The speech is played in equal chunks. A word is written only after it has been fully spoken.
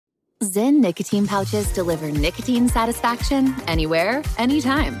Zyn nicotine pouches deliver nicotine satisfaction anywhere,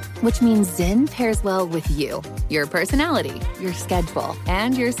 anytime, which means Zyn pairs well with you, your personality, your schedule,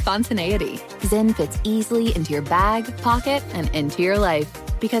 and your spontaneity. Zyn fits easily into your bag, pocket, and into your life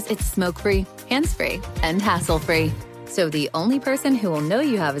because it's smoke-free, hands-free, and hassle-free. So the only person who will know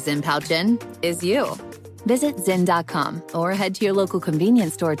you have a Zyn pouch in is you. Visit Zyn.com or head to your local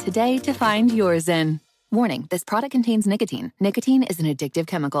convenience store today to find your Zyn. Warning, this product contains nicotine. Nicotine is an addictive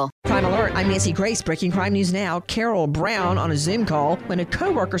chemical. Crime Alert, I'm Nancy Grace. Breaking crime news now. Carol Brown on a Zoom call when a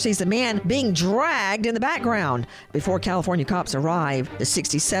coworker sees a man being dragged in the background. Before California cops arrive, the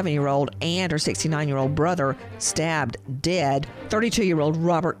 67-year-old and her 69-year-old brother stabbed dead. 32-year-old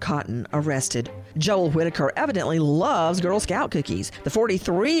Robert Cotton arrested. Joel Whitaker evidently loves Girl Scout cookies. The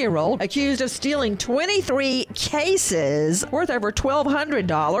 43-year-old accused of stealing 23 cases worth over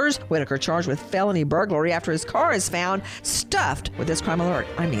 $1,200. Whitaker charged with felony burglary after his car is found stuffed with this Crime Alert.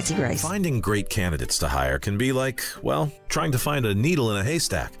 I'm Nancy Grace. Finding great candidates to hire can be like, well, trying to find a needle in a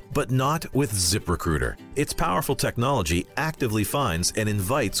haystack. But not with ZipRecruiter. Its powerful technology actively finds and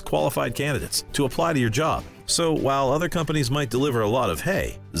invites qualified candidates to apply to your job. So while other companies might deliver a lot of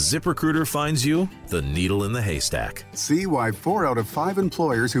hay, ZipRecruiter finds you the needle in the haystack. See why 4 out of 5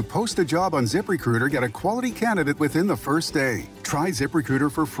 employers who post a job on ZipRecruiter get a quality candidate within the first day. Try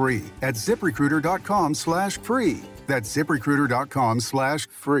ZipRecruiter for free at ZipRecruiter.com/free. That's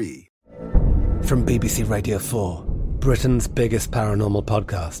ZipRecruiter.com/free. From BBC Radio 4, Britain's biggest paranormal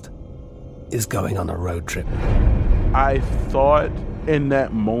podcast is going on a road trip. I thought in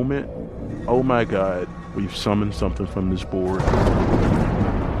that moment, oh my God, we've summoned something from this board.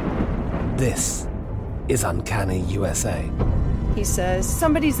 This is Uncanny USA. He says,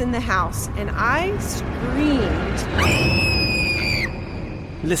 somebody's in the house, and I screamed.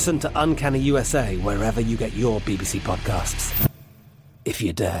 Listen to Uncanny USA wherever you get your BBC podcasts, if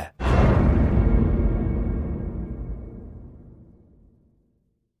you dare.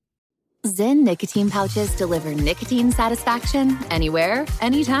 Zyn nicotine pouches deliver nicotine satisfaction anywhere,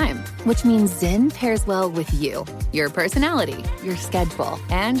 anytime, which means Zyn pairs well with you, your personality, your schedule,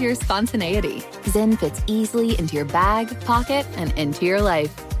 and your spontaneity. Zyn fits easily into your bag, pocket, and into your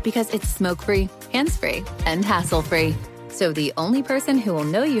life because it's smoke-free, hands-free, and hassle-free. So the only person who will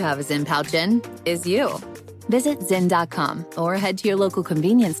know you have a Zyn pouch in is you. Visit Zyn.com or head to your local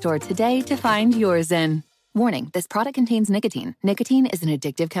convenience store today to find your Zyn. Warning, this product contains nicotine. Nicotine is an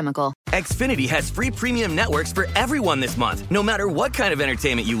addictive chemical. Xfinity has free premium networks for everyone this month, no matter what kind of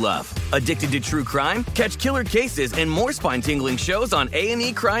entertainment you love. Addicted to true crime? Catch killer cases and more spine-tingling shows on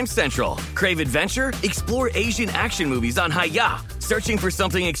A&E Crime Central. Crave adventure? Explore Asian action movies on Hi-YAH. Searching for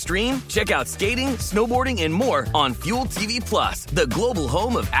something extreme? Check out skating, snowboarding, and more on Fuel TV Plus, the global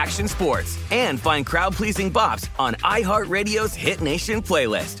home of action sports. And find crowd-pleasing bops on iHeartRadio's Hit Nation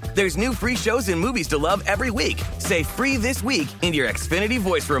playlist. There's new free shows and movies to love every week. Say free this week in your Xfinity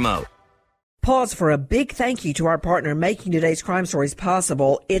voice remote. Pause for a big thank you to our partner making today's crime stories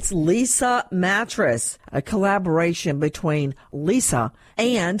possible. It's Leesa Mattress, a collaboration between Leesa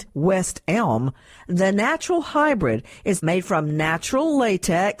and West Elm. The natural hybrid is made from natural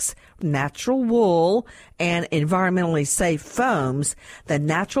latex, natural wool, and environmentally safe foams. The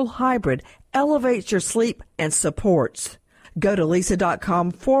natural hybrid elevates your sleep and supports. Go to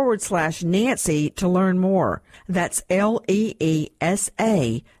Leesa.com/Nancy to learn more. That's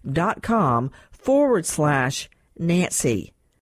LEESA.com/Nancy.